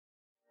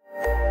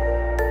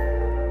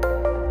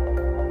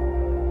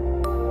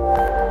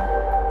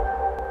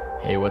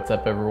what's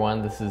up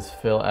everyone? This is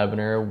Phil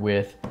Ebner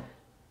with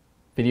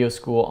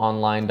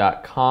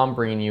videoschoolonline.com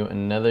bringing you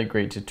another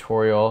great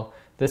tutorial.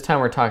 This time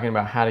we're talking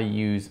about how to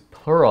use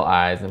Plural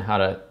Eyes and how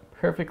to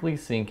perfectly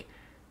sync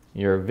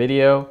your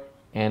video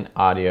and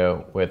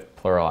audio with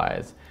Plural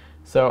Eyes.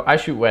 So I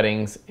shoot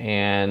weddings,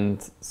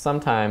 and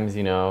sometimes,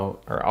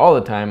 or all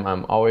the time,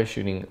 I'm always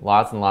shooting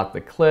lots and lots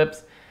of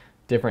clips,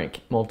 different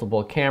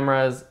multiple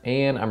cameras,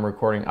 and I'm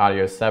recording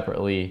audio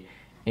separately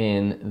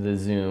in the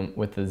Zoom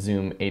with the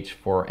Zoom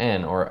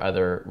H4n or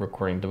other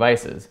recording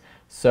devices.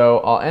 So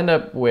I'll end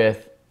up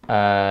with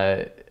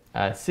a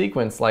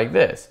sequence like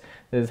this.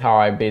 This is how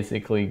I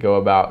basically go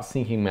about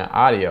syncing my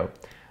audio.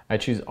 I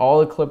choose all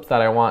the clips that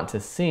I want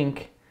to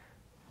sync,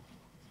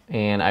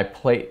 and I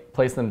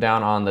place them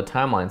down on the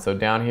timeline. So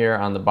down here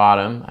on the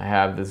bottom, I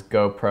have this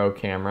GoPro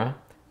camera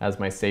as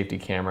my safety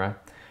camera.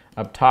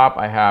 Up top,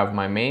 I have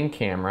my main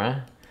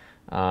camera,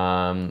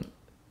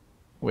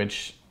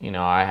 which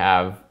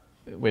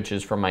which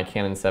is from my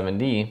Canon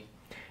 7D.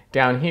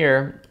 Down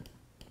here,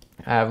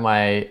 I have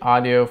my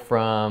audio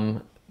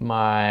from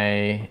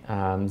my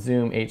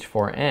Zoom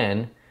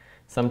H4n.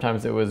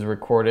 Sometimes it was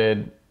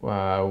recorded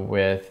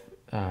with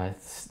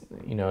just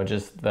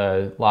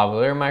the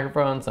lavalier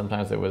microphone.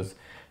 Sometimes it was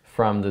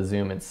from the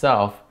Zoom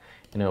itself,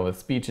 with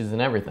speeches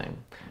and everything.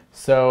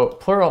 So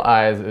Plural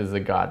Eyes is a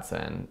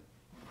godsend.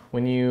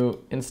 When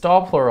you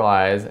install Plural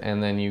Eyes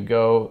and then you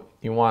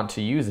want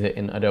to use it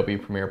in Adobe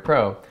Premiere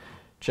Pro,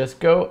 just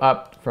go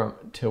up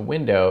to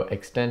Window,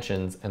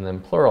 Extensions, and then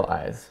Plural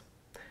Eyes.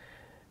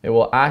 It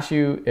will ask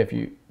you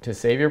to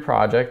save your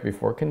project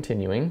before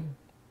continuing,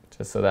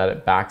 just so that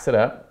it backs it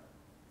up.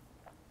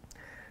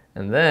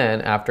 And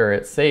then after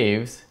it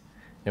saves,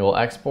 it will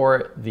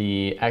export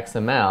the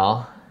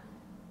XML.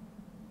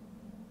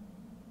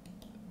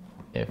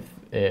 If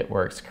it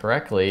works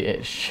correctly,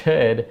 it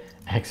should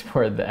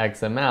export the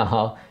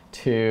XML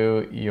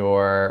to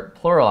your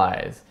Plural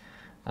Eyes.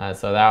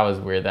 So that was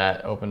weird.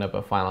 That opened up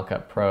a Final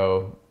Cut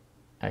Pro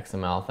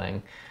XML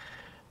thing.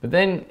 But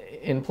then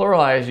in Plural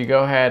Eyes, you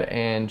go ahead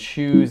and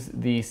choose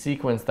the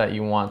sequence that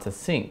you want to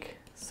sync.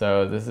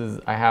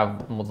 So I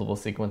have multiple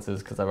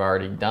sequences because I've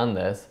already done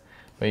this.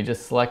 But you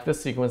just select the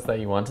sequence that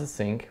you want to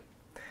sync,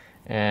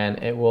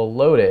 and it will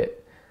load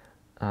it.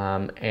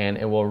 And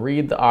it will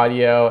read the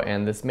audio,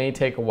 and this may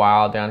take a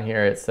while. Down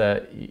here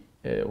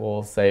it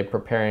will say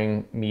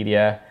preparing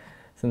media.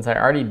 Since I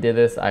already did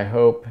this, I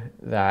hope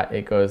that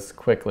it goes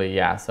quickly.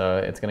 Yeah, so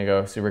it's gonna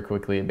go super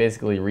quickly. It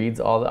basically reads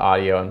all the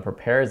audio and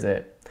prepares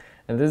it.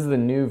 And this is the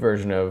new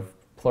version of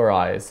Plural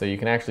Eyes, so you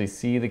can actually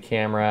see the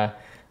camera,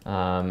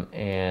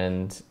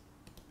 and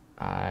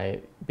I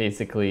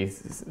basically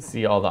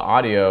see all the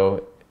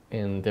audio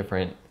in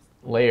different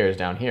layers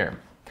down here.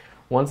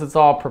 Once it's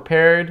all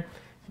prepared,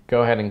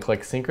 go ahead and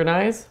click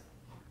Synchronize.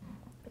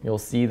 You'll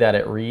see that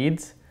it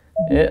reads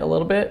it a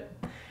little bit.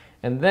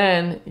 And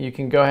then you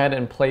can go ahead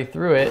and play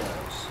through it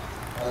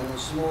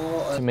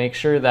to make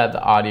sure that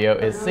the audio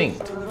is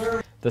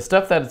synced. The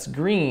stuff that's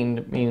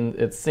green means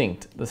it's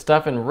synced. The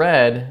stuff in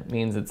red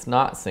means it's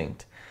not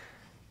synced.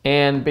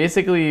 And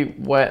basically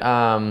what,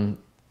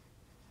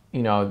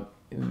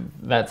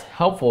 that's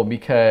helpful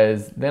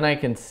because then I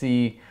can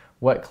see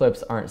what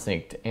clips aren't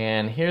synced.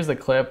 And here's a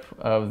clip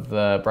of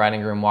the bride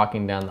and groom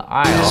walking down the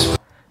aisle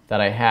that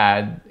I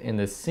had in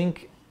the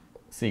sync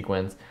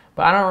sequence.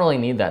 But I don't really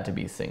need that to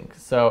be synced.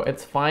 So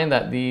it's fine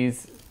that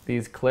these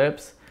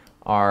clips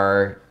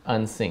are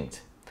unsynced,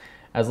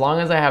 as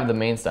long as I have the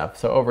main stuff.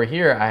 So over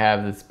here I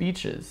have the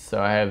speeches.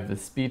 So I have the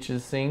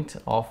speeches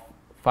synced, all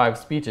 5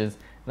 speeches,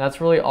 and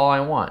that's really all I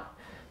want.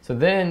 So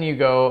then you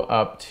go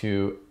up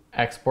to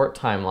Export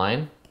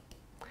Timeline.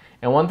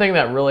 And one thing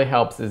that really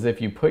helps is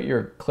if you put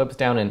your clips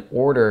down in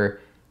order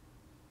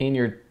in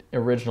your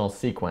original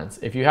sequence.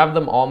 If you have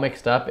them all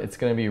mixed up, it's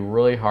gonna be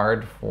really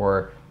hard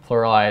for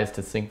Plural Eyes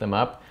to sync them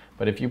up.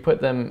 But if you put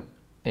them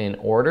in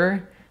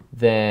order,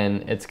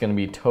 then it's going to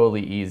be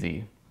totally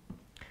easy.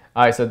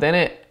 All right, so then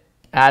it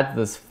adds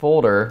this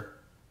folder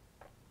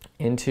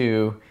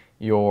into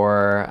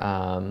your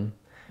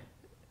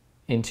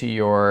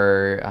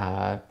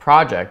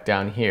project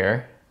down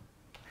here,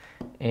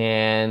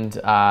 and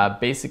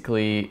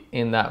basically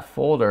in that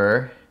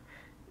folder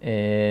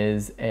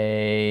is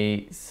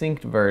a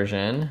synced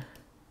version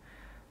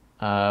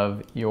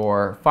of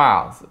your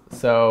files.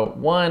 So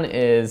one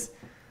is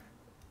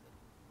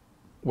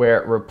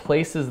where it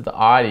replaces the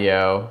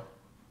audio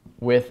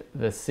with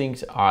the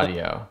synced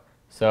audio.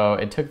 So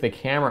it took the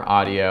camera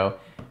audio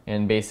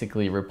and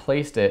basically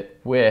replaced it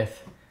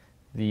with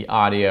the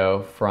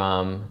audio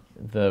from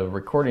the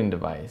recording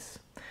device.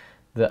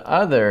 The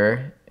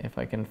other, if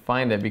I can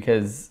find it,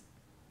 because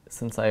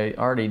since I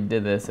already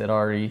did this, it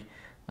already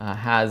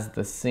has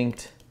the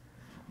synced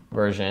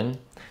version.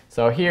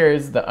 So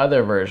here's the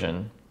other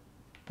version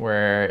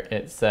where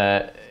it's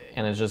and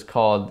it's just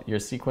called your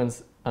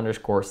sequence _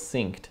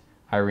 synced.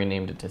 I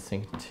renamed it to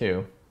Sync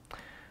 2.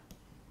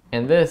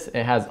 And this,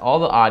 it has all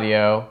the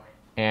audio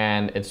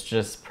and it's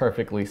just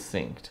perfectly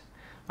synced.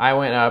 I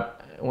went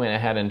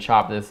ahead and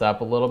chopped this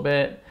up a little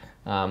bit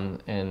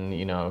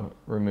and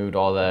removed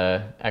all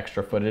the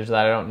extra footage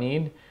that I don't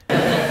need.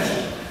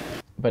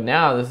 But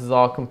now this is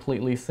all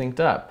completely synced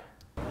up.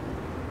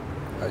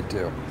 I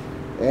do.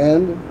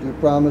 And you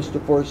promise to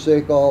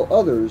forsake all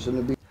others and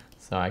to be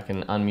So I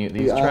can unmute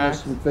these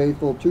tracks. honest and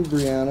faithful to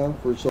Brianna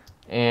for so.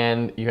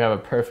 And you have a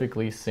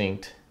perfectly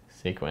synced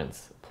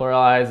sequence. Plural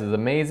Eyes is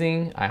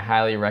amazing. I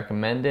highly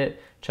recommend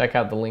it. Check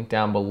out the link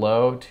down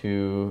below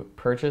to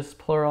purchase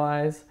Plural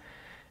Eyes.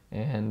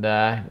 And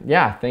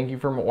yeah, thank you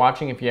for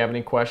watching. If you have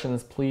any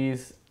questions,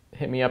 please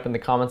hit me up in the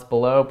comments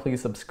below.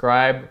 Please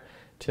subscribe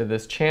to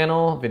this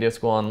channel, Video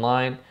School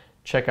Online.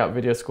 Check out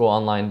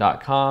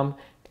videoschoolonline.com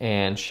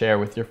and share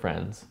with your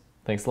friends.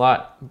 Thanks a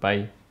lot.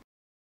 Bye.